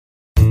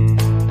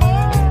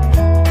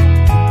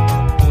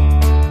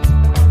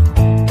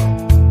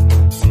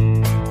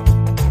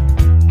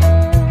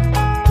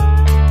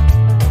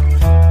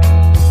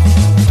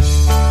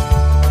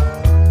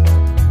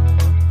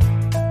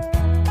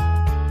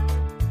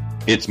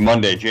It's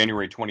Monday,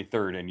 January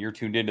 23rd, and you're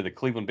tuned into the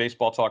Cleveland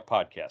Baseball Talk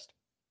podcast.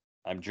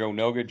 I'm Joe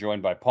Noga,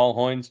 joined by Paul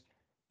Hoynes.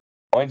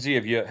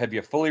 Hoynesy, have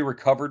you fully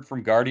recovered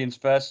from Guardians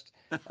Fest?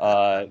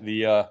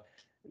 The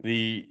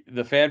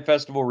fan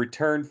festival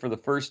returned for the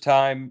first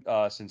time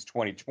since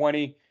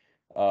 2020.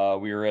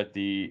 We were at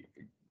the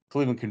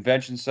Cleveland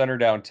Convention Center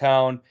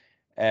downtown,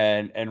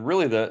 and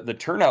really the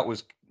turnout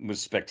was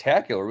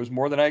spectacular. It was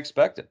more than I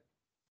expected.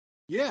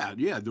 Yeah,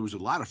 there was a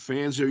lot of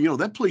fans there.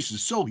 That place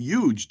is so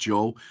huge,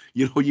 Joe.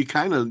 You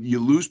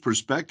lose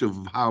perspective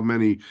of how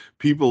many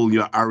people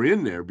are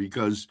in there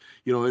because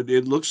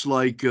it looks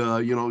like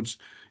it's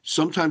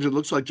sometimes it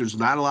looks like there's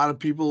not a lot of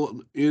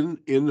people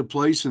in the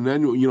place, and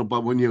then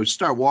but when you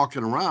start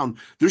walking around,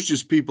 there's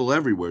just people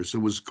everywhere. So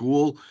it was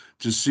cool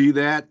to see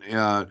that.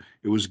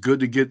 It was good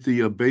to get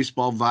the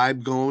baseball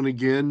vibe going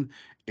again,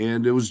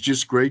 and it was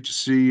just great to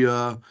see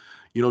Terry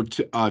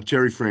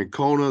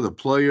Francona, the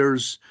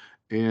players.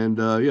 And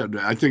yeah,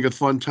 I think a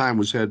fun time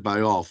was had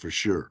by all for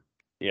sure.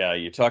 Yeah,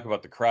 you talk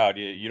about the crowd.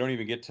 You don't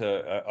even get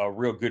to a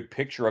real good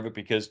picture of it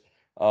because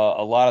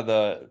a lot of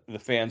the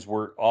fans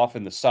were off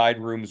in the side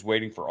rooms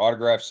waiting for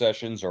autograph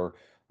sessions or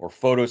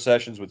photo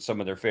sessions with some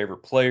of their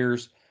favorite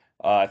players.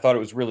 I thought it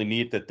was really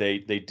neat that they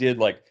did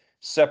like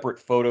separate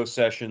photo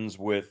sessions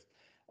with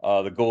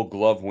the Gold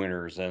Glove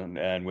winners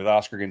and with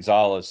Oscar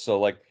Gonzalez. So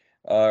like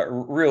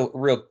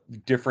real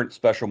different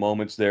special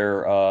moments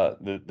there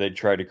that they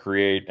tried to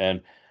create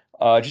and.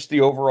 Just the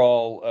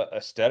overall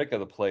aesthetic of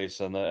the place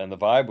and the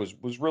vibe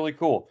was really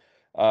cool.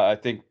 I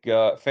think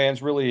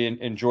fans really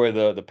enjoy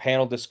the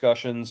panel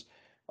discussions.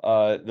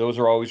 Those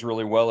are always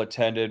really well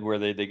attended, where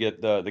they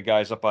get the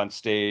guys up on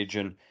stage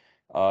and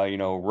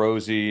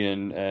Rosie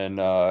and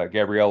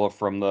Gabriella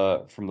from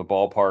the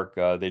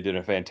ballpark. They did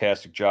a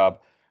fantastic job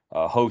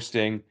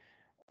hosting,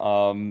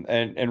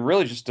 and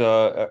really just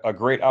a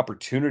great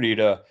opportunity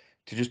to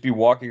just be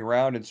walking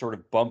around and sort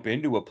of bump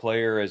into a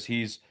player as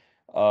he's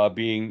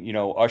being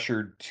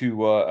ushered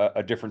to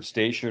a different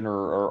station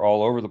or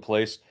all over the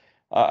place.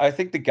 I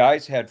think the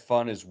guys had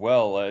fun as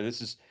well.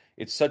 It's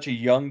such a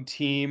young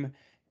team,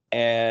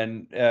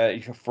 and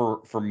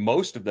for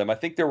most of them, I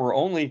think there's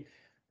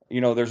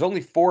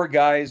only four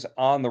guys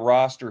on the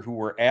roster who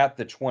were at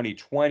the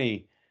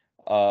 2020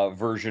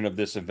 version of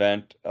this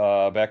event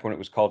back when it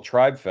was called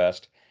Tribe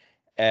Fest,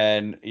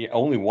 and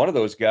only one of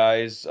those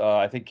guys,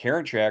 I think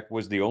Karinchak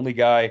was the only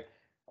guy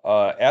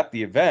at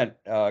the event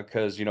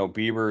because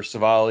Bieber,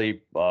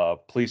 Savali,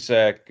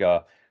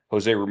 Plesac,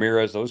 Jose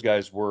Ramirez, those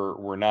guys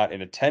were not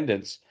in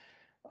attendance.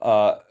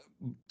 Uh,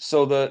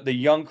 so the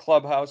young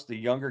clubhouse, the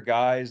younger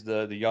guys,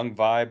 the young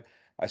vibe.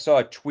 I saw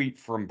a tweet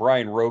from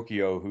Brian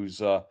Rocchio, who's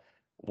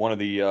one of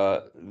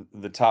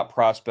the top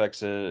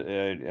prospects,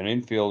 an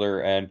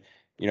infielder, and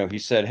he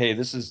said, "Hey,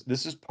 this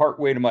is part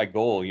way to my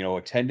goal.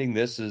 Attending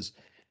this is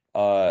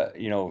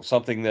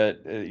something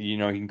that he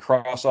can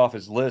cross off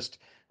his list.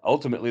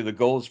 Ultimately, the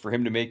goal is for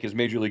him to make his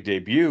major league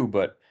debut,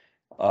 but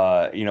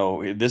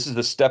this is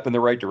a step in the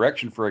right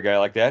direction for a guy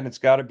like that, and it's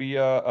got to be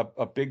a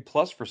big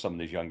plus for some of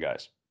these young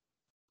guys."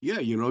 Yeah,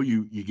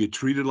 you get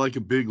treated like a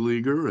big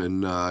leaguer,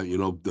 and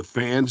the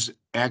fans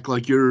act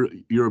like you're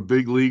a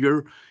big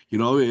leaguer.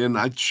 And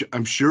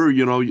I'm sure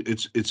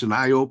it's an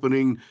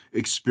eye-opening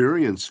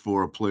experience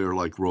for a player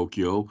like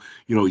Rocchio.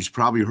 He's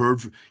probably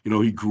heard.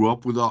 He grew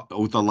up with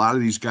a lot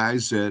of these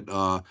guys that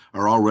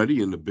are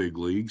already in the big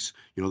leagues.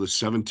 The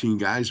 17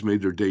 guys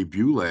made their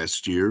debut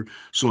last year,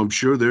 so I'm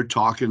sure they're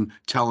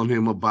telling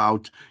him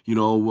about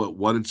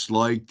what it's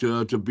like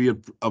to be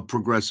a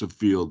progressive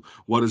field,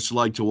 what it's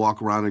like to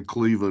walk around in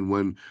Cleveland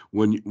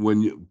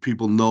when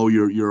people know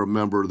you're a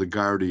member of the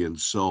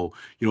Guardians. So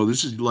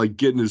this is like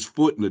getting his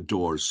foot in the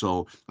door.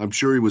 So I'm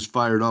sure he was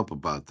fired up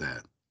about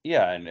that.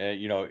 Yeah, and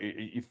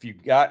if you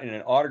got in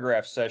an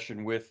autograph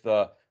session with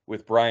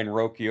Brian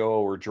Rocchio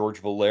or George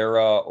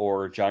Valera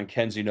or John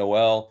Kenzie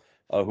Noel,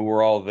 who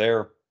were all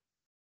there,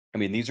 I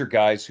mean, these are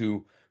guys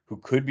who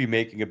could be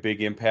making a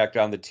big impact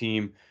on the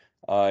team,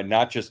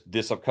 not just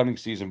this upcoming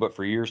season, but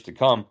for years to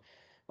come.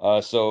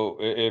 So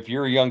if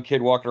you're a young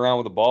kid walking around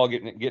with a ball,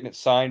 getting it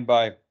signed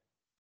by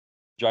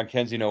John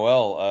Kenzie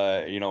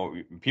Noel,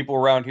 people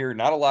around here,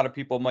 not a lot of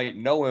people might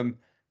know him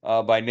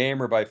by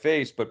name or by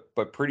face,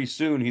 but pretty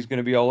soon he's going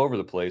to be all over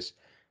the place.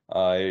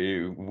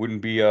 It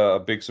wouldn't be a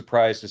big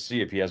surprise to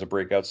see if he has a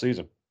breakout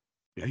season.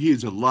 Yeah, he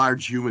is a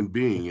large human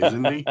being,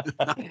 isn't he?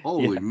 Yeah,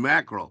 Holy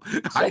mackerel!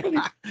 some of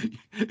these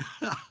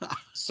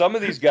some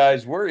of these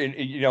guys were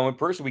in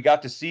person. We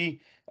got to see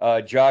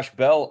Josh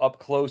Bell up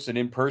close and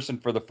in person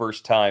for the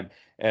first time,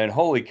 and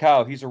holy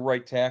cow, he's a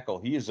right tackle.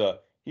 He is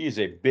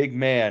a big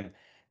man.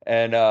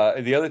 And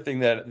the other thing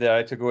that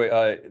I took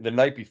away the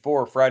night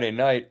before Friday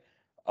night,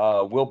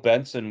 Will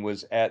Benson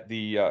was at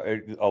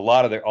a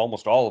lot of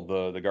almost all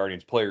of the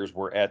Guardians players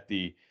were at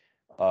the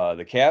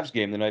Cavs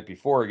game the night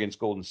before against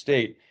Golden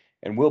State,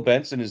 and Will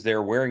Benson is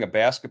there wearing a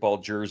basketball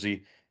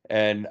jersey.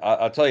 And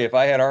I'll tell you, if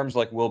I had arms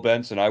like Will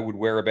Benson, I would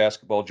wear a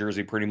basketball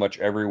jersey pretty much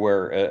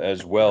everywhere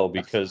as well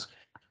because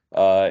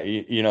that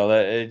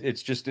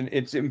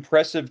it's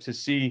impressive to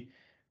see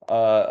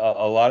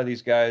a lot of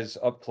these guys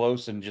up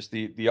close and just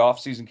the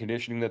off-season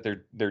conditioning that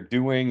they're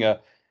doing.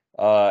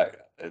 Uh,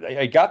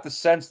 I got the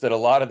sense that a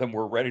lot of them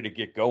were ready to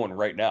get going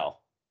right now.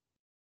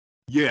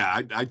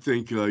 Yeah, I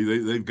think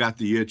they've got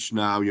the itch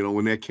now. You know,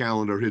 when that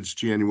calendar hits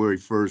January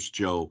 1st,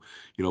 Joe,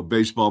 you know,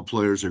 baseball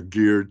players are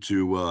geared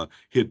to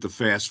hit the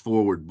fast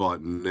forward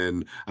button.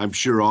 And I'm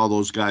sure all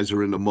those guys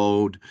are in the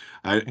mode.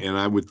 And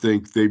I would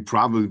think they'd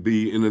probably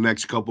be in the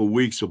next couple of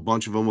weeks, a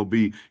bunch of them will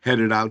be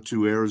headed out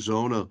to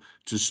Arizona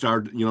to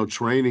start, you know,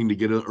 training to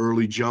get an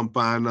early jump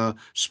on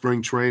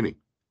spring training.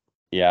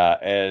 Yeah,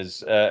 as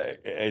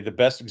the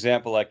best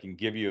example I can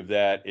give you of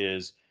that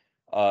is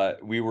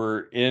we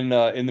were in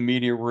the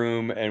media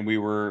room and we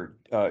were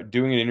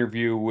doing an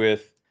interview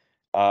with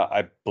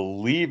I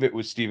believe it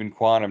was Stephen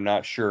Kwan, I'm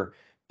not sure,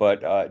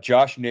 but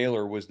Josh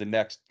Naylor was the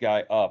next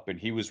guy up and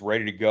he was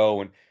ready to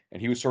go and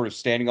he was sort of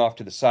standing off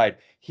to the side.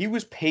 He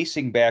was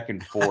pacing back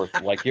and forth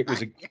like it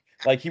was a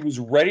like he was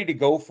ready to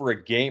go for a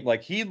game.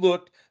 Like he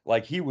looked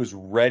like he was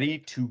ready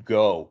to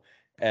go.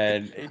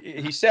 And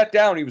he sat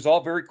down. He was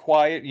all very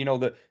quiet. You know,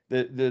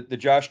 the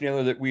Josh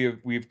Naylor that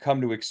we've come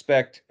to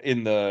expect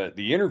in the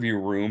interview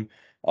room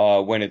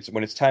when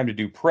it's time to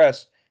do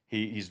press.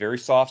 He's very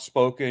soft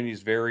spoken.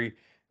 He's very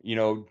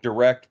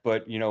direct,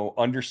 but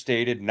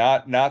understated.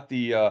 Not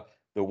the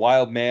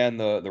wild man,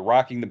 the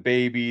rocking the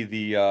baby,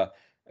 the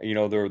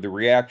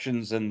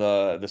reactions and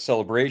the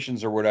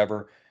celebrations or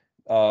whatever.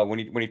 When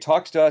he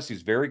talks to us,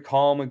 he's very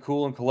calm and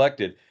cool and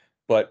collected.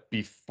 But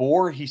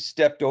before he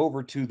stepped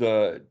over to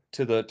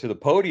the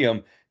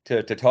podium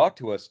to talk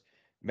to us,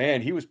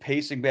 man, he was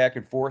pacing back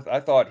and forth. I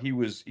thought he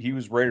was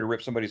ready to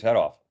rip somebody's head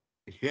off.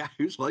 Yeah,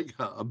 he was like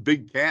a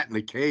big cat in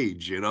a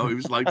cage, you know. He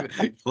was like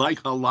like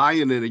a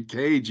lion in a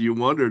cage. You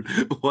wondered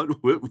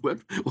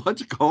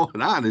what's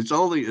going on. It's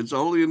only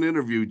an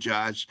interview,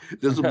 Josh.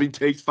 This will be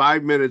take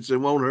 5 minutes.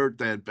 It won't hurt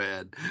that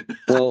bad.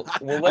 Well, I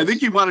think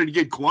let's he wanted to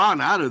get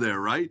Kwan out of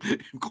there, right?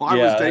 Kwan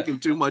was yeah. taking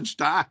too much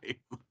time.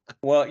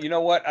 Well, you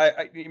know what?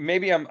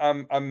 Maybe I'm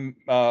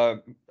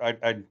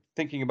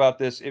thinking about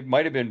this. It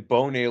might have been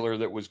Bo Naylor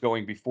that was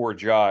going before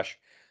Josh,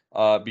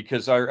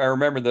 because I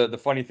remember the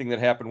funny thing that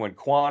happened when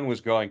Kwan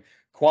was going.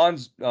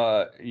 Kwan's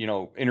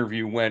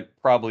interview went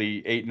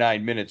probably 8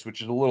 9 minutes,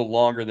 which is a little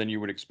longer than you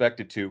would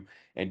expect it to.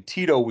 And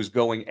Tito was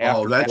going Oh,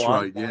 after that's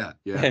Kwan, right. Yeah,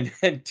 yeah.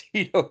 and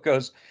Tito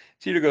goes,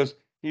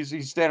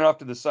 he's standing off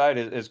to the side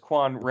as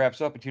Kwan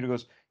wraps up, and Tito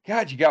goes,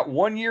 God, you got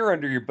 1 year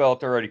under your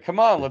belt already. Come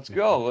on, let's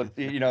go.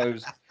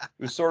 It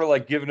was sort of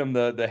like giving him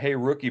the hey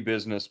rookie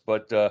business,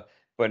 but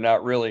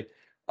not really.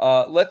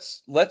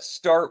 Let's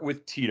start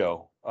with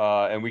Tito,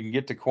 and we can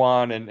get to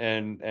Kwan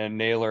and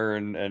Naylor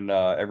and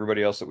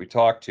everybody else that we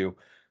talked to.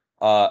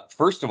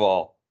 First of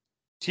all,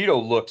 Tito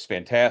looks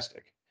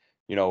fantastic.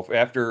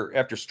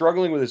 After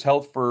struggling with his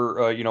health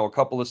for a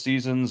couple of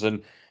seasons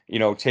and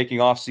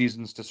taking off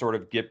seasons to sort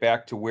of get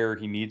back to where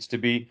he needs to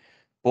be.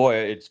 Boy,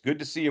 it's good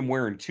to see him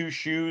wearing two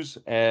shoes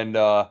and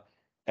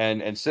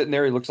sitting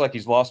there. He looks like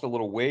he's lost a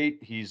little weight.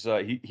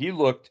 He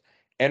looked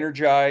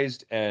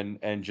energized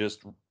and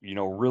just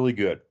really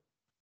good.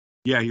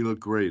 Yeah, he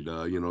looked great.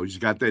 He's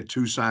got that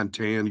Tucson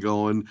tan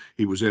going.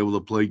 He was able to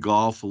play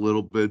golf a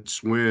little bit,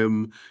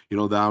 swim.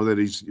 Now that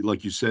he's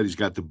like you said, he's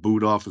got the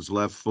boot off his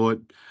left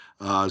foot.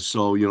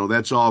 So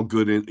that's all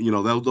good. And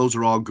those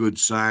are all good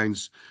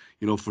signs.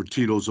 For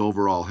Tito's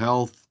overall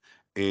health,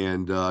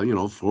 and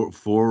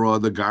for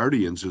the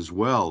Guardians as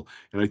well.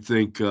 And I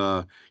think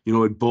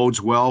it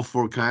bodes well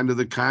for kind of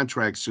the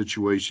contract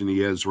situation he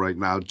has right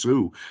now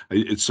too.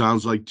 It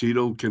sounds like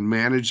Tito can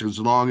manage as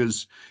long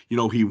as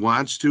he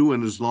wants to,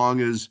 and as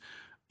long as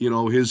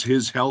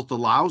his health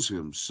allows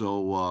him.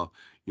 So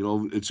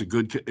it's a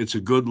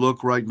good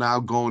look right now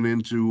going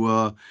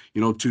into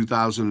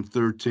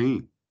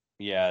 2013.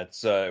 Yeah,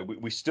 it's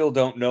we still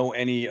don't know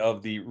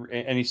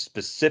any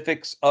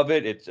specifics of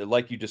it. It's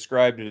like you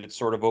described it, it's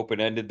sort of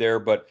open-ended there,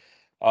 but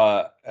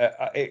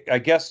I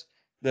guess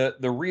the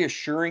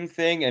reassuring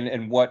thing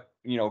and what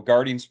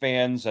Guardians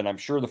fans and I'm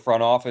sure the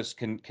front office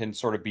can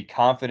sort of be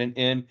confident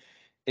in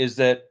is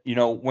that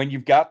when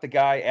you've got the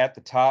guy at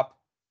the top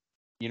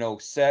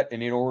set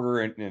and in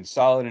order and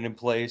solid and in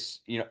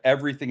place,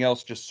 everything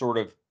else just sort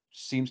of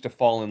seems to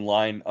fall in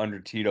line under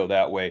Tito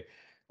that way.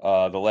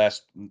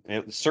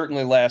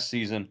 Certainly last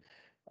season,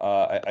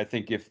 I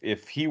think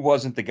if he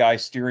wasn't the guy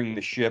steering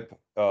the ship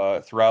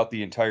throughout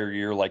the entire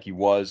year like he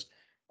was,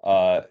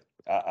 uh,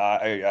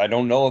 I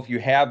don't know if you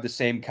have the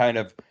same kind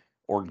of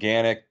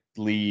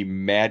organically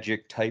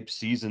magic type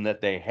season that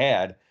they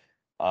had.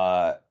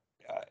 Uh,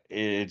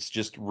 it's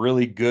just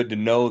really good to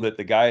know that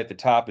the guy at the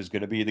top is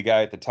going to be the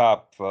guy at the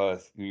top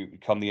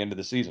come the end of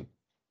the season.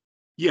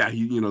 Yeah,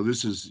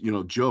 this is,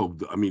 Joe.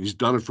 I mean, he's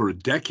done it for a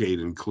decade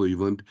in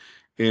Cleveland,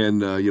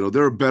 and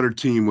they're a better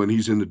team when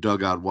he's in the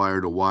dugout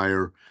wire to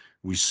wire.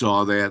 We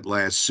saw that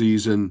last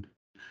season.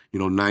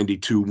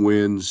 92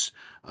 wins,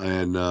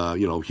 and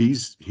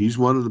he's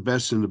one of the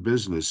best in the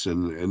business,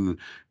 and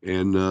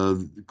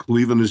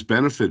Cleveland has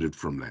benefited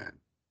from that.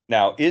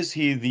 Now, is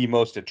he the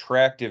most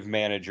attractive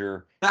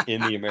manager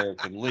in the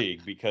American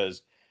League?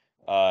 Because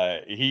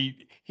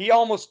He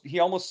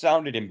almost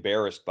sounded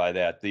embarrassed by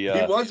that. He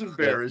was The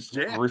embarrassed.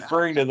 Yeah.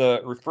 referring to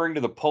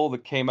the poll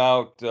that came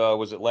out,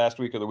 was it last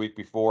week or the week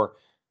before,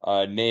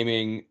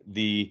 naming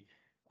the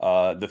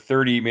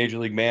 30 major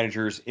league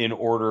managers in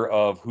order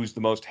of who's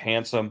the most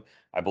handsome.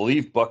 I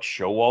believe Buck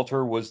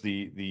Showalter was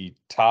the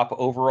top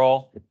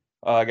overall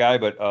guy,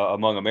 but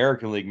among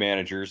American League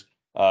managers,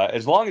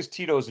 as long as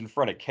Tito's in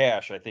front of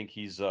Cash, I think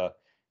he's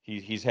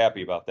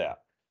happy about that.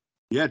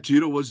 Yeah,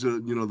 Tito was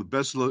the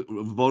best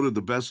voted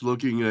the best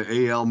looking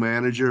AL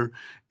manager,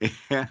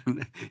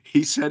 and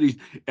he said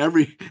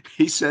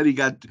he said he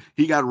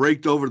got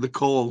raked over the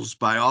coals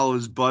by all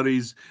his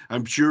buddies.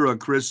 I'm sure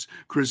Chris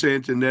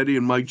Antonetti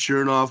and Mike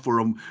Chernoff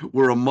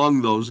were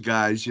among those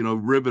guys,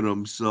 ribbing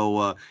him.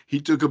 So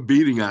he took a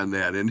beating on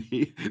that, and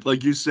he,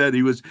 like you said,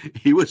 he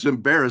was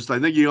embarrassed.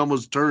 I think he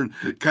almost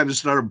kind of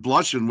started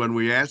blushing when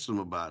we asked him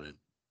about it.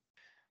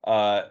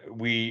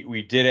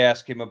 We did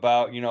ask him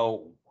about,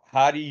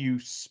 how do you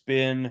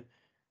spin,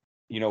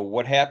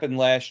 what happened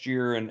last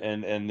year,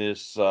 and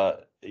this,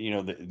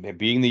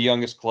 being the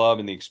youngest club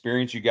and the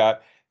experience you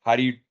got. How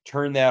do you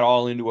turn that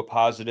all into a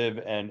positive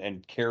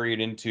and carry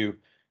it to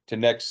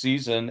next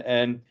season?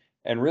 And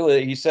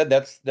really, he said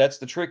that's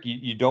the trick.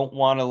 You don't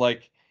want to,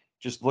 like,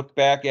 just look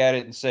back at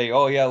it and say,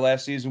 oh yeah,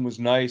 last season was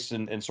nice,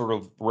 and sort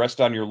of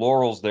rest on your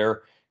laurels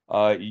there.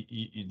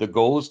 The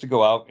goal is to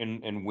go out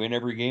and win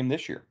every game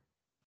this year.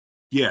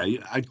 Yeah,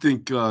 I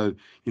think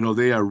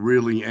they are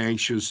really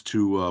anxious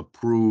to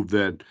prove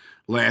that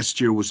last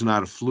year was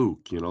not a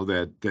fluke.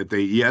 That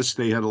they, yes,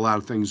 they had a lot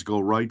of things go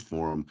right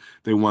for them.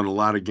 They won a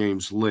lot of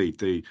games late.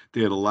 They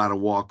had a lot of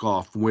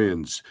walk-off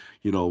wins.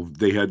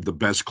 They had the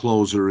best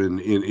closer in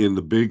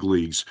the big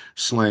leagues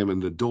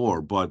slamming the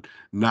door. But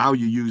now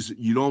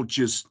you don't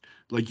just,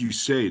 like you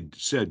said,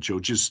 Joe,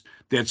 just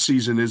that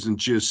season isn't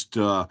just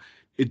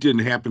it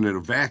didn't happen in a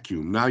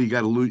vacuum. Now you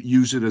got to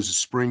use it as a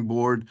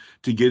springboard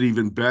to get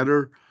even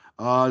better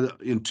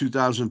in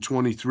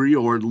 2023,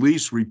 or at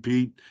least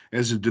repeat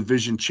as a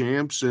division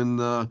champs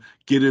and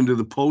get into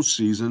the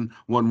postseason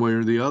one way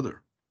or the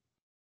other.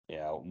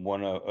 Yeah,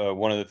 one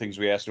of the things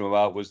we asked him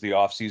about was the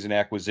offseason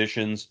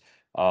acquisitions.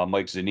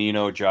 Mike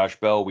Zunino, Josh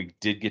Bell. We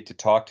did get to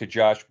talk to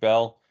Josh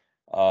Bell.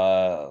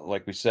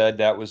 Like we said,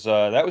 that was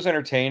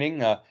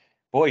entertaining.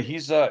 Boy,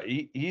 he's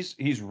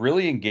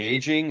really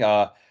engaging.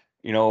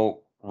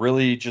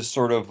 Really just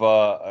sort of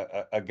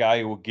a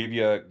guy who will give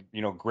you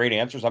great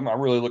answers. I'm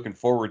really looking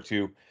forward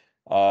to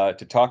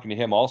talking to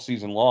him all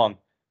season long.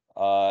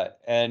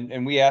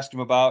 And we asked him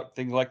about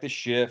things like the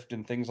shift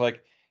and things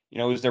like,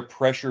 is there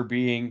pressure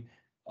being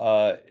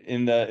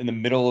in the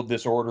middle of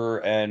this order,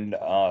 and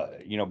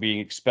being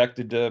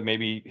expected to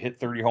maybe hit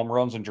 30 home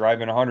runs and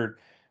drive in 100.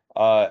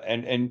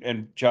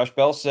 And Josh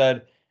Bell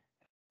said,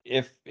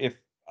 if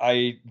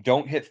I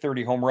don't hit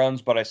 30 home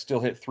runs but I still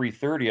hit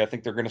 330, I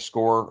think they're going to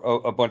score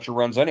a bunch of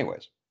runs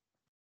anyways.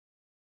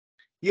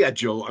 Yeah,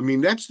 Joe. I mean,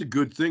 that's the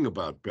good thing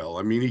about Bell.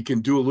 I mean, he can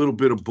do a little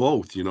bit of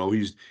both.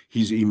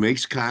 He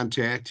makes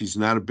contact. He's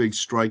not a big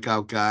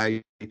strikeout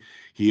guy.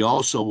 He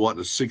also, what,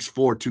 a 6'4",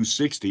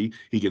 260.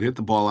 He can hit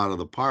the ball out of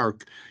the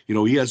park.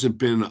 He hasn't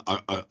been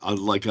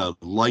like a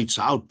lights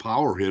out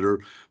power hitter,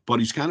 but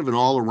he's kind of an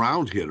all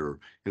around hitter.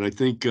 And I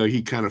think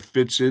he kind of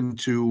fits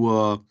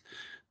into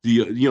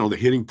the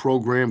hitting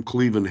program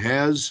Cleveland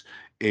has,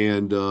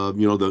 and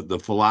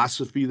the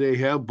philosophy they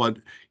have. But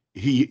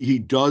he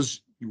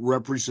does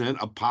represent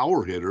a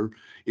power hitter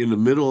in the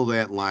middle of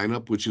that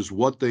lineup, which is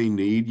what they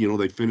need.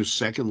 They finished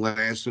second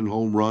last in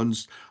home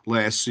runs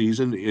last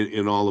season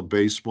in all of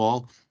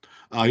baseball.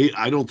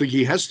 I don't think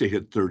he has to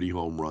hit 30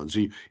 home runs.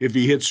 If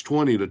he hits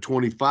 20 to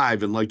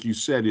 25, and like you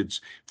said, it's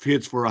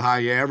hits for a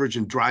high average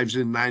and drives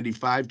in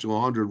 95 to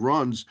 100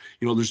 runs,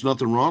 there's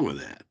nothing wrong with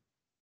that.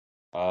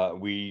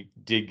 We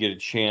did get a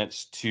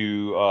chance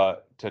to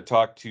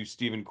talk to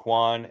Stephen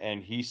Kwan,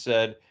 and he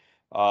said,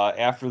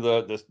 after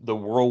the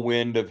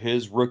whirlwind of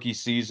his rookie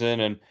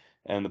season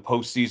and the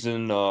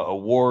postseason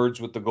awards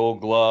with the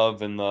Gold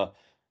Glove, and the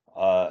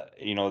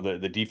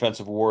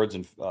defensive awards,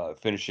 and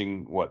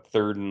finishing what,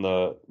 third in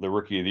the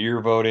Rookie of the Year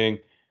voting.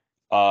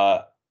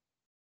 Uh,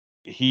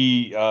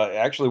 he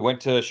actually went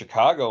to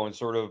Chicago and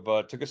sort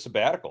of took a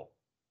sabbatical.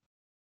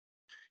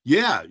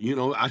 Yeah,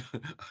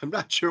 I'm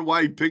not sure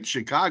why he picked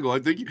Chicago. I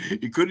think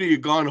he could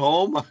have gone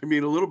home. I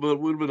mean, a little bit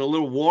would have been a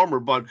little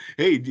warmer, but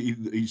hey,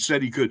 he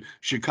said he could.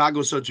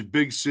 Chicago's such a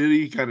big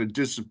city, kind of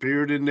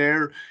disappeared in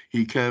there.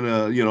 He kind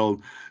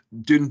of,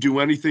 didn't do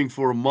anything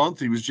for a month.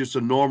 He was just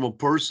a normal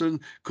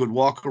person, could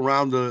walk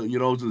around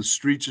the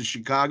streets of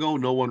Chicago.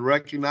 No one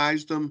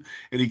recognized him,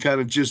 and he kind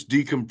of just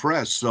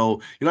decompressed.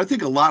 So, I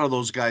think a lot of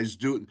those guys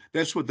do.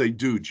 That's what they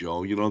do,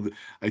 Joe.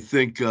 I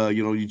think,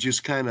 you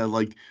just kind of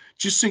like,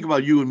 just think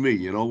about you and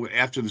me,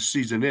 after the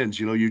season ends,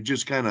 you're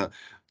just kind of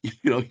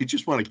you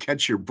just want to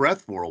catch your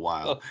breath for a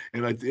while.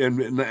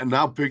 And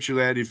now picture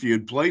that if you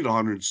had played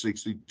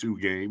 162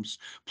 games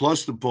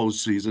plus the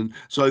postseason.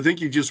 So I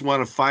think you just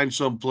want to find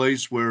some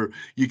place where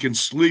you can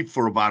sleep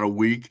for about a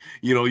week.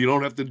 You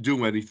don't have to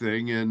do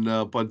anything.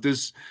 And but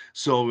this,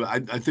 so I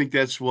think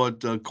that's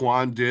what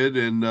Kwan did,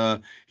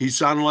 and he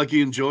sounded like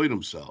he enjoyed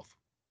himself.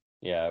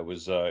 Yeah, it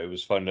was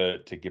fun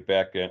to get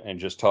back and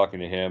just talking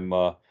to him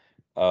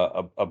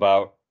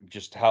about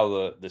just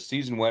how the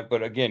season went.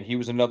 But again, he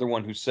was another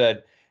one who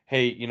said,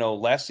 "Hey,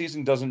 last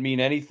season doesn't mean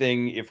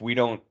anything if we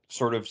don't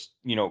sort of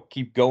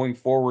keep going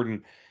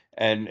forward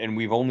and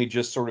we've only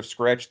just sort of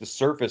scratched the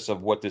surface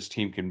of what this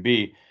team can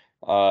be."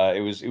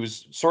 It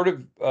was sort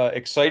of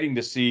exciting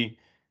to see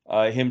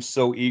him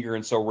so eager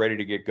and so ready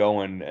to get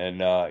going.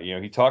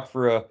 And he talked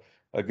for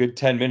a good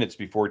 10 minutes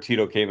before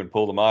Tito came and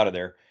pulled him out of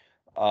there.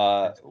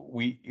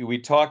 We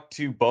talked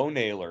to Bo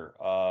Naylor,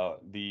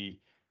 the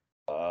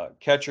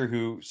catcher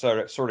who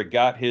sort of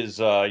got his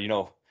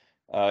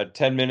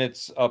 10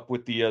 minutes up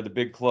with the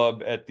big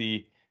club at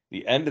the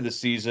end of the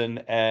season,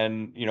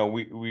 and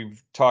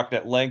we've talked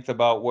at length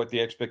about what the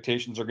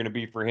expectations are going to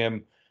be for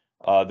him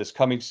this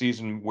coming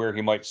season, where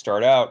he might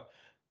start out.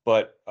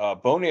 But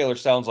Bo Naylor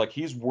sounds like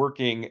he's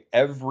working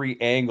every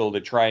angle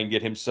to try and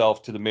get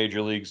himself to the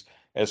major leagues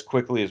as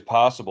quickly as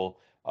possible.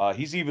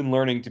 He's even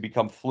learning to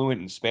become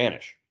fluent in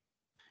Spanish.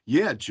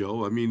 Yeah,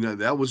 Joe. I mean,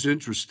 that was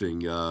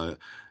interesting.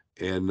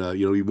 And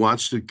he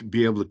wants to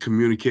be able to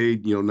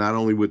communicate, not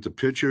only with the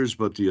pitchers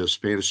but the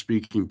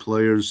Spanish-speaking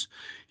players,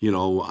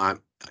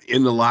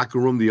 in the locker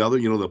room. The other,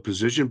 the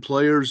position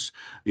players.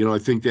 I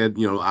think that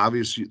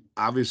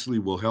obviously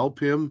will help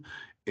him.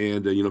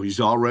 And he's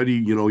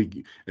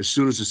already, as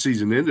soon as the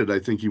season ended, I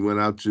think he went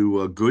out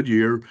to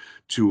Goodyear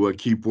to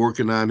keep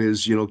working on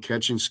his,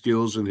 catching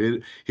skills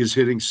and his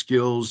hitting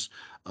skills.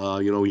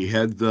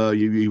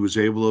 He was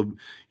able to,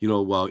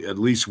 at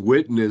least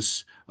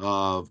witness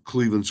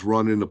Cleveland's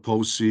run in the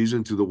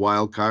postseason to the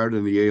wild card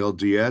in the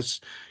ALDS.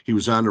 He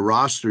was on the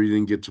roster. He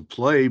didn't get to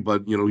play,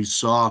 but he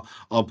saw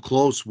up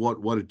close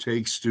what it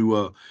takes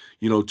to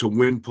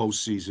win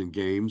postseason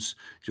games.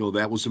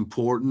 That was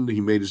important.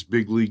 He made his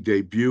big league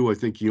debut. I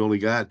think he only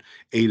got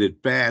 8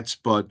 at bats,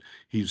 but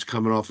he's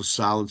coming off a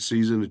solid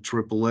season at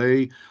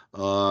AAA.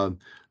 I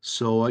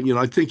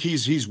think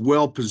he's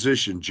well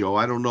positioned, Joe.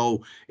 I don't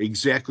know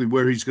exactly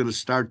where he's going to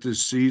start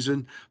this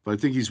season, but I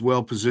think he's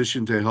well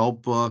positioned to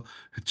help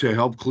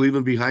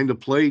Cleveland behind the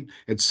plate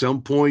at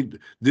some point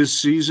this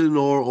season,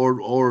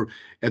 or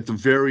at the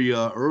very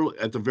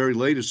at the very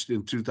latest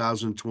in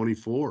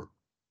 2024.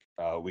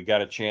 We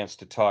got a chance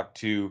to talk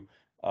to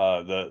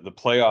the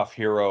playoff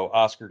hero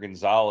Oscar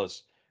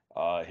Gonzalez.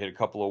 Hit a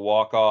couple of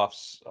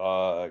walk-offs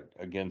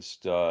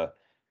against the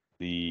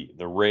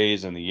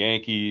Rays and the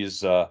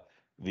Yankees.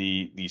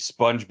 The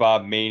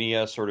SpongeBob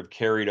mania sort of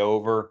carried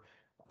over,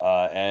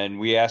 and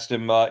we asked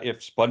him if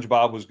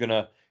SpongeBob was going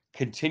to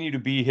continue to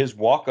be his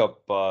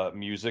walk-up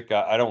music.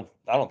 I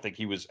don't think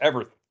he was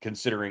ever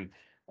considering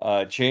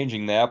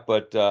changing that,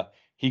 but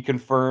he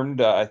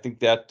confirmed. I think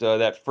that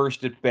that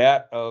first at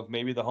bat of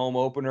maybe the home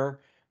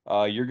opener,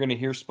 you're going to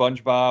hear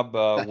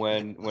SpongeBob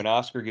when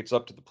Oscar gets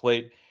up to the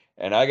plate,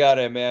 and I got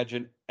to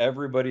imagine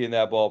everybody in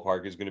that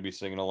ballpark is going to be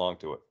singing along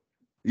to it.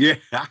 Yeah,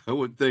 I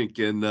would think,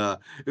 and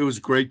it was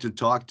great to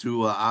talk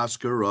to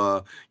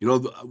Oscar.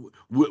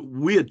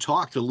 We had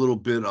talked a little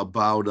bit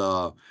about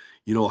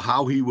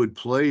how he would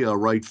play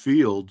right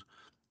field,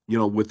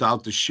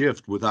 without the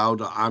shift,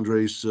 without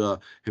Andres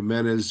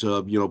Jimenez,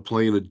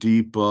 playing a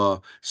deep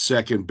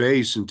second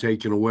base and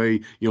taking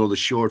away, the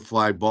short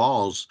fly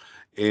balls.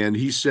 And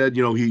he said,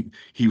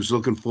 he was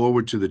looking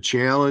forward to the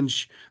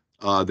challenge.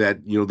 That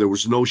there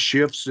was no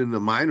shifts in the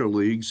minor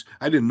leagues.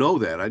 I didn't know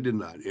that. I did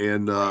not,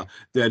 and Right.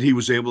 that he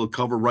was able to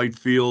cover right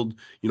field.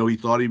 He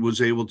thought he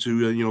was able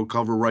to,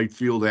 cover right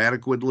field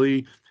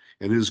adequately,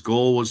 and his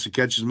goal was to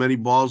catch as many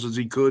balls as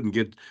he could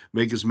and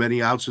make as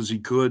many outs as he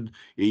could,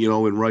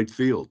 in right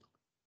field.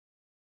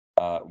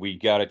 We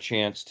got a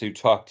chance to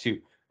talk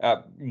to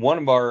one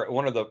of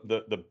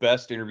the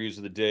best interviews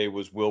of the day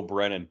was Will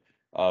Brennan.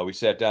 We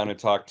sat down and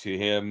talked to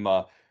him.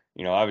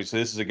 Obviously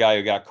this is a guy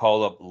who got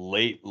called up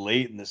late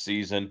in the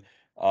season,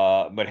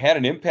 but had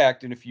an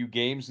impact in a few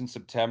games in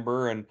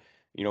September, and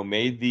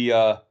made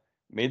the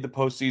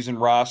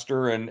postseason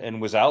roster,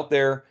 and was out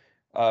there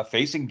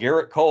facing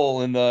Garrett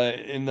Cole in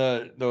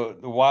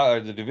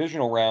the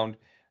divisional round.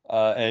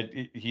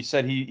 And he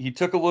said he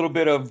took a little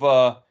bit of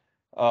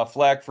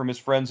flack from his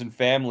friends and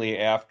family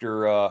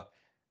after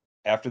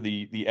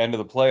the end of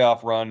the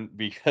playoff run,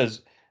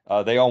 because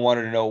they all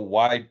wanted to know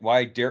why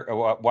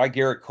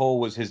Garrett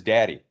Cole was his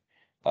daddy.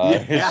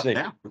 Yeah,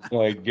 It's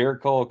like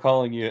Garrett Cole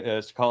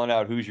calling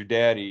out who's your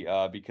daddy,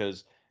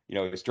 because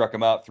he struck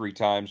him out 3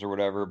 times or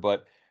whatever.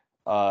 But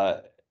uh,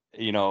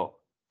 you know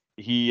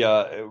he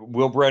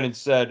Will Brennan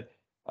said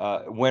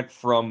went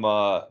from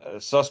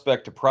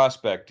suspect to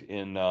prospect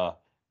in the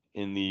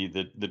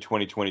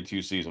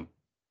 2022 season.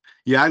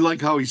 Yeah, I like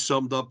how he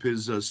summed up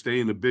his stay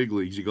in the big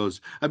leagues. He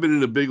goes, "I've been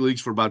in the big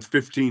leagues for about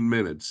 15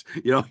 minutes."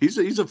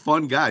 He's a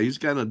fun guy. He's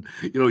kind of,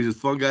 he's a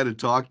fun guy to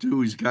talk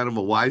to. He's kind of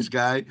a wise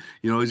guy.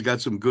 He's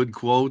got some good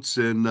quotes,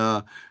 and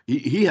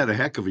he had a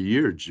heck of a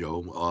year, Joe.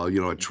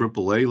 At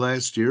AAA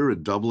last year,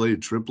 at AA, at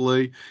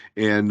AAA,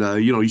 and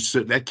he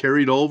said that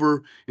carried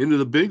over into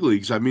the big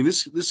leagues. I mean,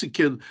 this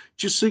kid.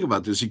 Just think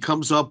about this. He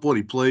comes up when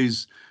he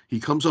plays. He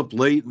comes up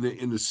late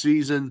in the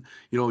season.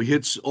 He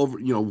hits over.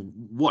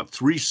 What,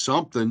 three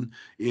something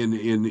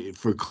in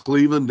for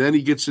Cleveland. Then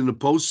he gets in the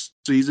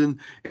postseason,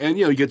 and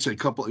he gets a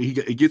couple. He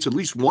gets at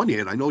least one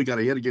hit. I know he got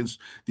a hit against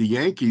the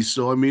Yankees.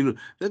 So I mean,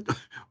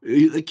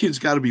 that kid's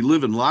got to be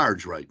living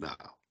large right now.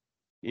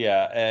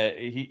 Yeah,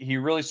 he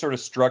really sort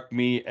of struck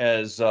me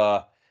as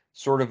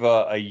sort of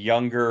a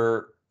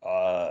younger,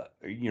 a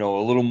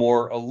little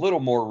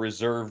more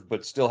reserved,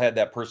 but still had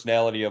that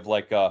personality of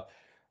like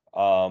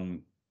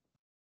um,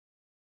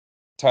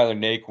 Tyler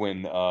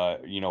Naquin,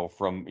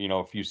 from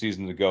a few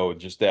seasons ago.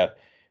 Just that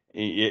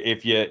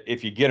if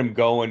you get him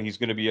going, he's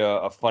going to be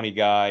a funny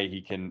guy.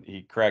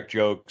 He crack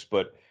jokes,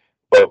 but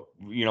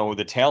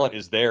the talent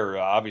is there.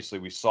 Obviously,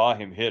 we saw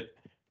him hit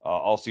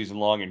all season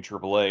long in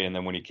AAA, and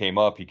then when he came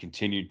up, he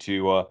continued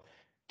to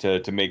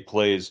make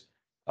plays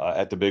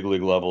at the big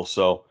league level.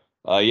 So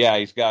yeah,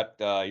 he's got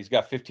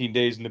 15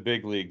 days in the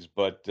big leagues,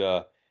 but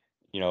there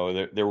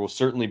will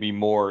certainly be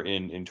more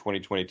in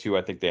 2022.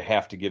 I think they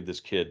have to give this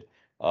kid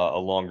a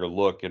longer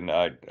look, and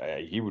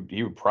he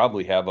would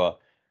probably have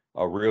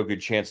a real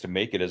good chance to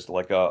make it as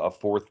like a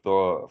fourth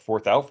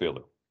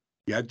outfielder.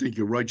 Yeah, I think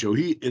you're right, Joe.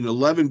 He in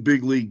 11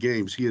 big league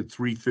games, he had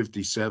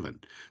 357.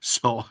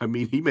 So I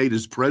mean, he made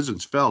his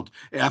presence felt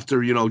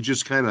after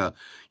just kind of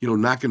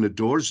knocking the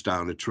doors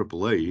down at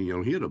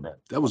AAA. He had a Right.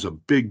 that was a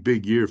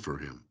big year for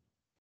him.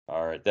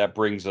 All right, that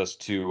brings us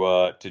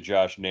to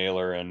Josh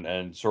Naylor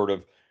and sort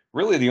of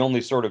really the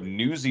only sort of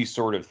newsy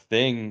sort of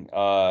thing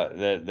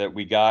that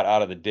we got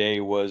out of the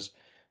day was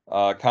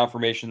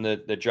confirmation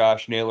that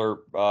Josh Naylor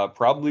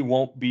probably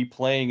won't be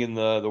playing in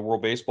the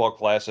World Baseball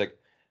Classic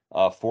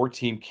for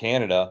Team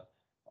Canada.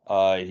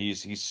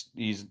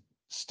 He's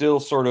still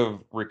sort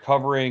of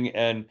recovering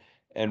and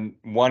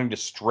wanting to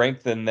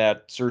strengthen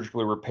that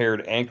surgically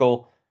repaired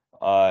ankle,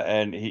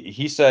 and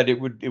he said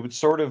it would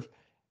sort of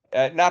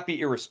not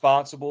be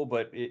irresponsible,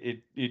 but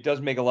it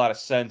does make a lot of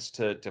sense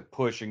to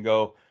push and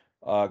go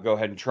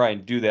ahead and try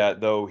and do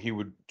that. Though he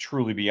would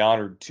truly be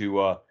honored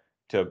to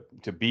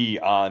be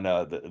on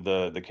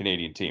the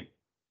Canadian team.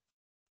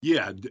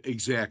 Yeah,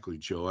 exactly,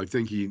 Joe. I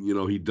think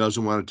he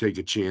doesn't want to take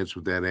a chance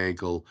with that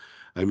ankle.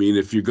 I mean,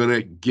 if you're going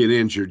to get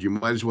injured, you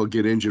might as well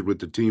get injured with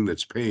the team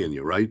that's paying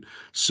you, right?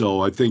 So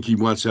I think he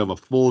wants to have a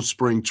full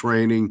spring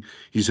training.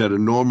 He's had a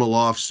normal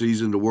off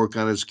season to work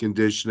on his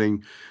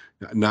conditioning.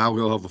 Now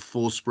he'll have a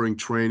full spring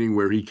training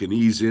where he can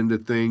ease into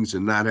things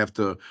and not have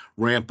to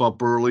ramp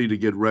up early to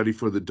get ready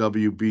for the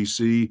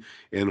WBC.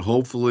 And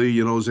hopefully,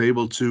 is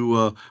able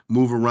to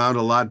move around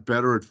a lot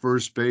better at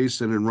first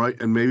base and in right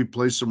and maybe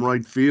play some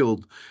right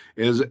field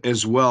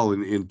as well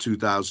in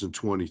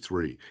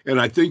 2023.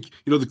 And I think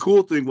the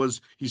cool thing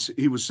was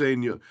he was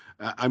saying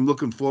I'm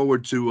looking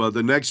forward to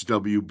the next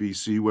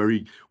WBC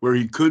where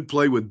he could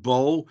play with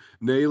Bo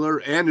Naylor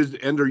and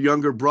their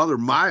younger brother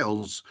Hmm.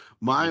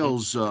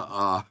 Miles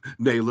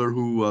Naylor,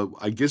 who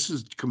I guess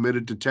is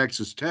committed to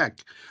Texas Tech.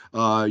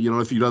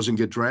 If he doesn't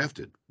get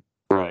drafted.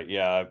 Right.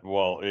 Yeah.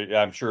 Well,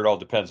 I'm sure it all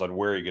depends on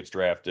where he gets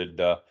drafted.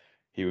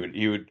 He would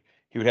he would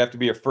he would have to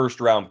be a first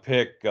round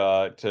pick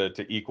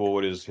to equal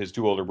what his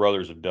two older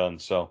brothers have done.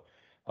 So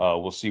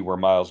we'll see where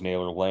Miles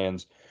Naylor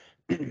lands.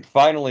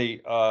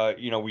 Finally,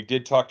 we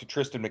did talk to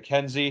Tristan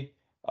McKenzie.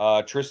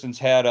 Tristan's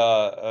had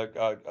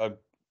a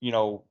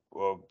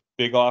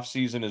big off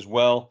season as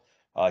well.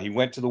 He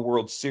went to the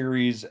World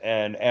Series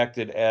and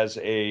acted as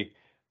a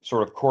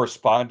sort of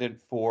correspondent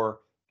for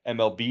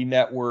MLB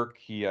Network.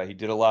 He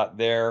did a lot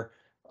there.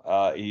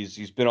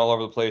 He's been all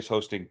over the place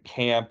hosting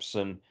camps,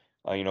 and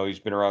he's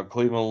been around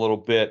Cleveland a little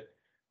bit.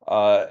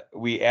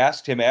 We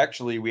asked him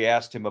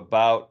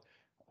about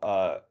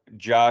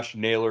Josh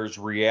Naylor's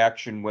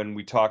reaction when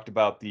we talked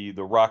about the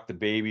Rock the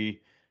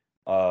Baby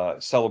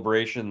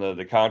celebration,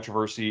 the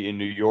controversy in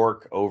New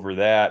York over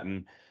that,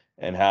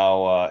 and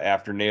how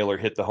after Naylor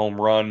hit the home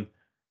run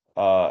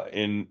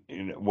in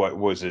what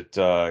was it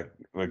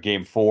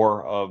game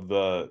four of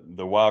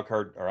the wild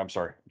card, or I'm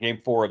sorry, game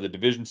four of the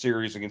division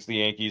series against the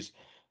Yankees.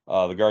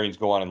 The Guardians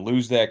go on and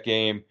lose that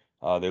game.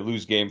 They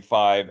lose game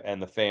five,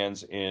 and the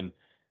fans in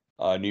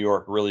New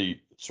York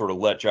really sort of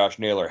let Josh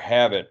Naylor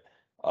have it.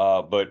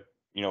 But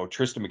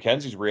Tristan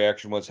McKenzie's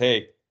reaction was,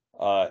 "Hey,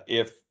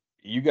 if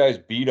you guys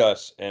beat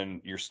us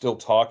and you're still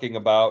talking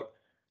about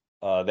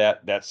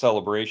that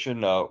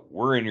celebration,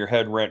 we're in your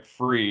head rent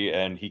free,"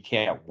 and he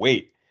can't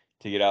wait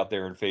to get out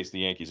there and face the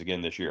Yankees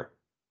again this year.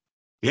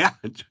 Yeah,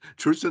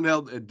 Tristan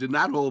did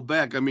not hold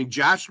back. I mean,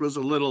 Josh he was a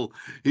little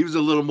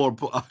more,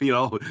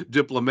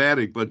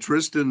 diplomatic, but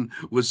Tristan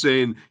was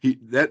saying he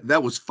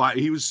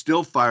was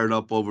still fired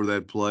up over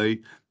that play,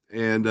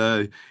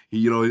 And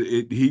he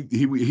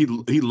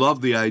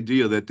loved the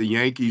idea that the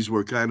Yankees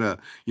were kind of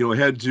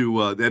had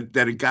to that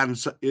had gotten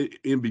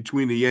in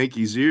between the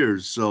Yankees'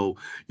 ears. So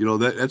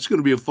that's going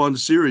to be a fun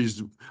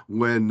series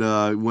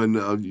whenever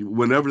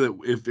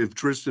that if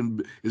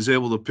Tristan is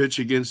able to pitch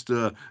against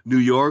New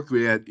York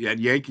at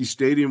Yankee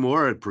Stadium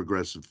or at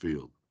Progressive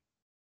Field.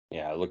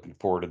 Yeah, looking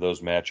forward to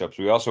those matchups.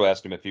 We also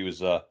asked him if he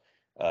was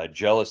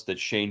jealous that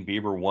Shane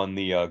Bieber won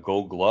the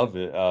Gold Glove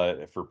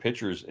for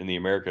pitchers in the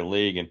American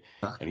League, and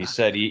he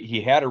said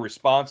he had a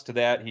response to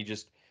that. He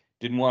just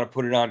didn't want to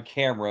put it on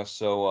camera,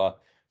 so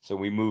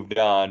we moved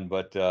on.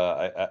 But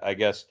I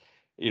guess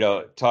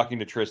talking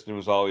to Tristan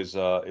was always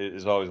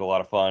is always a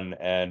lot of fun,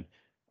 and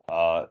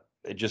uh,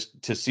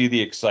 just to see the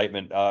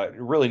excitement.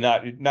 Really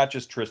not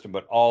just Tristan,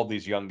 but all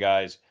these young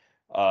guys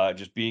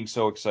just being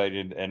so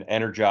excited and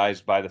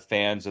energized by the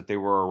fans that they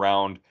were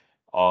around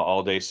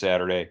all day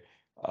Saturday.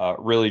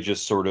 Really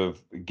just sort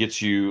of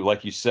gets you,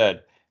 like you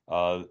said,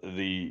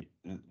 the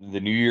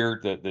new year,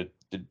 the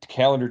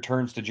calendar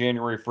turns to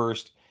January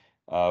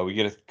 1st. We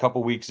get a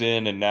couple weeks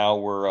in, and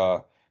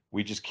now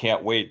we just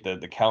can't wait.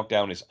 The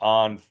countdown is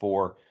on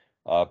for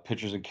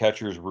pitchers and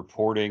catchers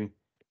reporting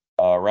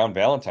around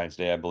Valentine's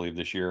Day, I believe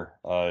this year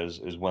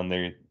is when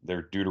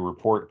they're due to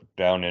report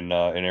down in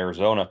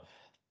Arizona.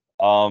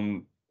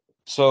 Um,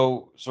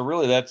 so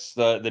really that's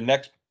the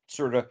next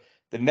sort of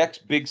the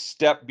next big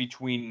step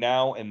between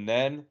now and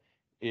then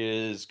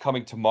is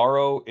coming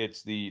tomorrow.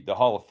 It's the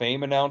Hall of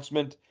Fame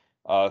announcement.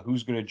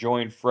 Who's going to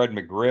join Fred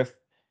McGriff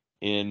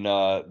in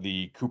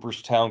the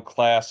Cooperstown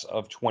class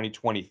of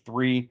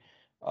 2023?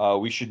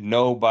 We should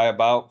know by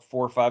about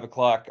 4 or 5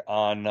 o'clock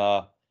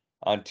on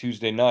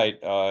Tuesday night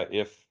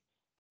if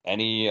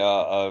any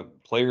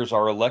players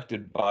are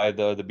elected by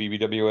the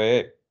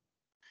BBWAA.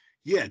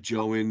 Yeah,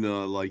 Joe, in the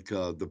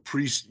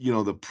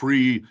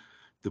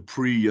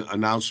pre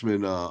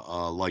announcement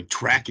like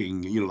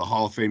tracking, the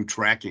Hall of Fame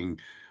tracking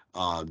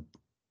uh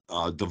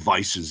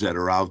devices that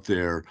are out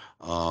there.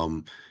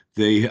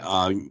 They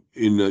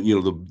in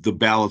the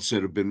ballots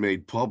that have been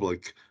made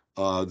public.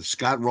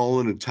 Scott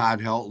Rowland and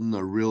Todd Helton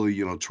are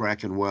really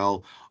tracking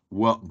well.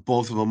 Well,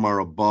 both of them are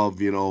above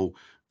the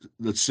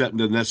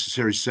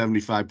necessary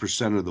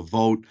 75% of the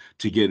vote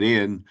to get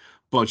in.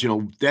 But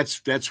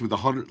that's with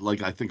 100,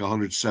 like I think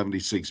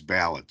 176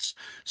 ballots.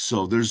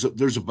 So there's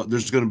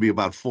going to be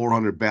about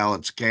 400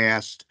 ballots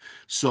cast.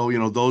 So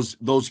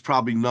those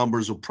probably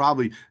numbers will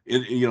probably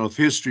if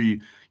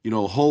history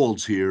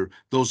holds here,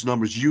 those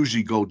numbers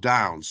usually go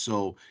down.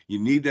 So you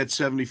need that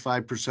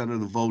 75% of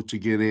the vote to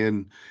get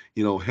in.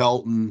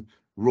 Helton,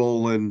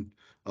 Roland,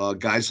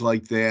 guys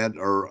like that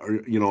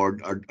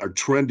are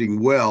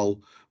trending well,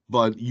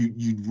 but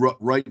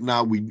right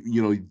now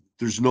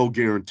there's no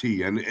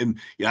guarantee, and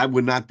yeah, I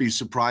would not be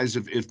surprised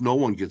if no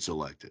one gets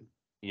elected.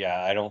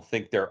 Yeah, I don't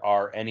think there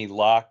are any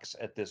locks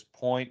at this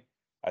point.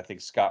 I think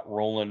Scott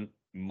Rowland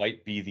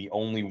might be the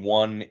only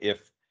one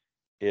if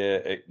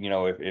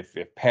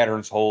if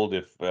patterns hold,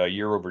 if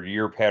year over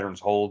year patterns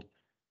hold,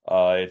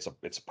 it's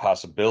a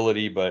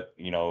possibility, but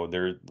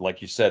there,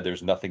 like you said,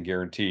 there's nothing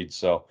guaranteed.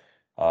 So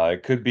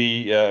it could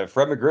be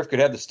Fred McGriff could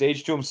have the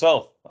stage to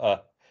himself,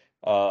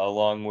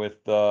 along with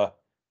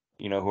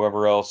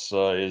whoever else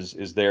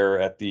is there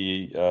at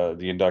the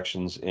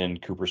inductions in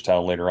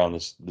Cooperstown later on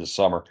this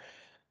summer.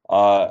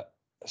 Uh,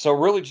 so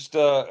really just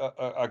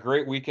a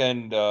great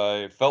weekend.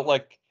 It felt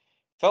like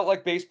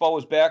baseball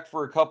was back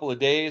for a couple of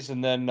days,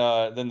 and then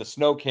the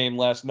snow came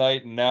last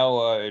night, and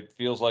now it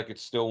feels like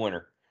it's still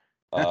winter.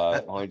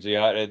 Lindsay,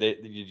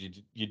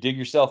 you dig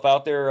yourself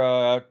out there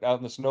out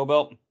in the snow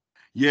belt?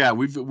 Yeah,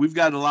 we've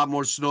got a lot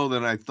more snow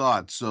than I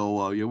thought.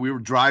 So yeah, we were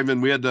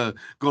driving. We had to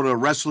go to a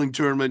wrestling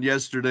tournament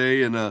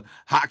yesterday and a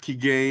hockey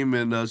game,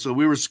 and so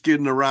we were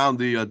skidding around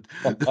the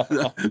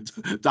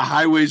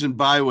highways and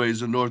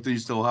byways in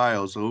Northeast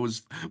Ohio. So it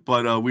was,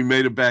 but we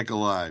made it back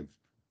alive.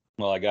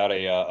 Well, I got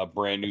a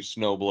brand new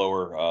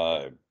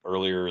snowblower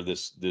earlier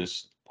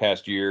this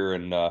past year,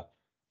 and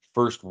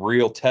first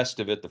real test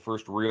of it, the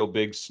first real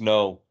big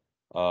snow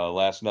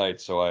last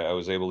night. So I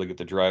was able to get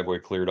the driveway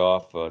cleared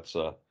off. It's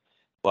a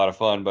lot of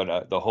fun,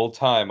 but the whole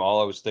time, all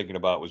I was thinking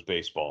about was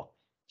baseball.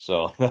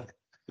 So,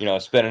 I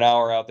spent an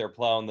hour out there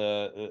plowing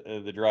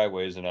the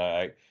driveways, and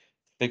I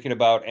thinking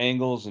about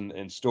angles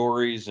and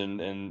stories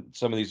and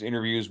some of these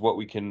interviews, what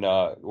we can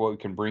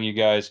bring you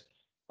guys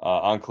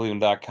on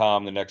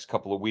Cleveland.com the next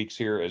couple of weeks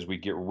here as we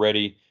get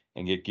ready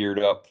and get geared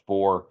up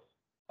for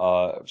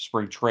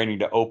spring training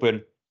to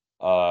open.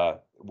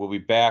 We'll be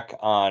back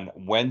on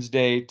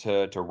Wednesday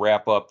to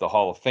wrap up the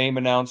Hall of Fame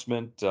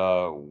announcement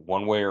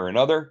one way or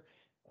another,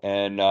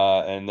 and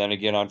then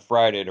again on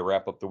Friday to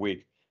wrap up the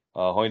week.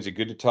 Hoynesy,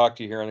 good to talk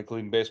to you here on the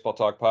Cleveland Baseball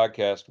Talk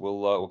podcast.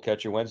 We'll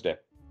catch you Wednesday.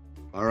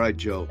 All right,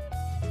 Joe.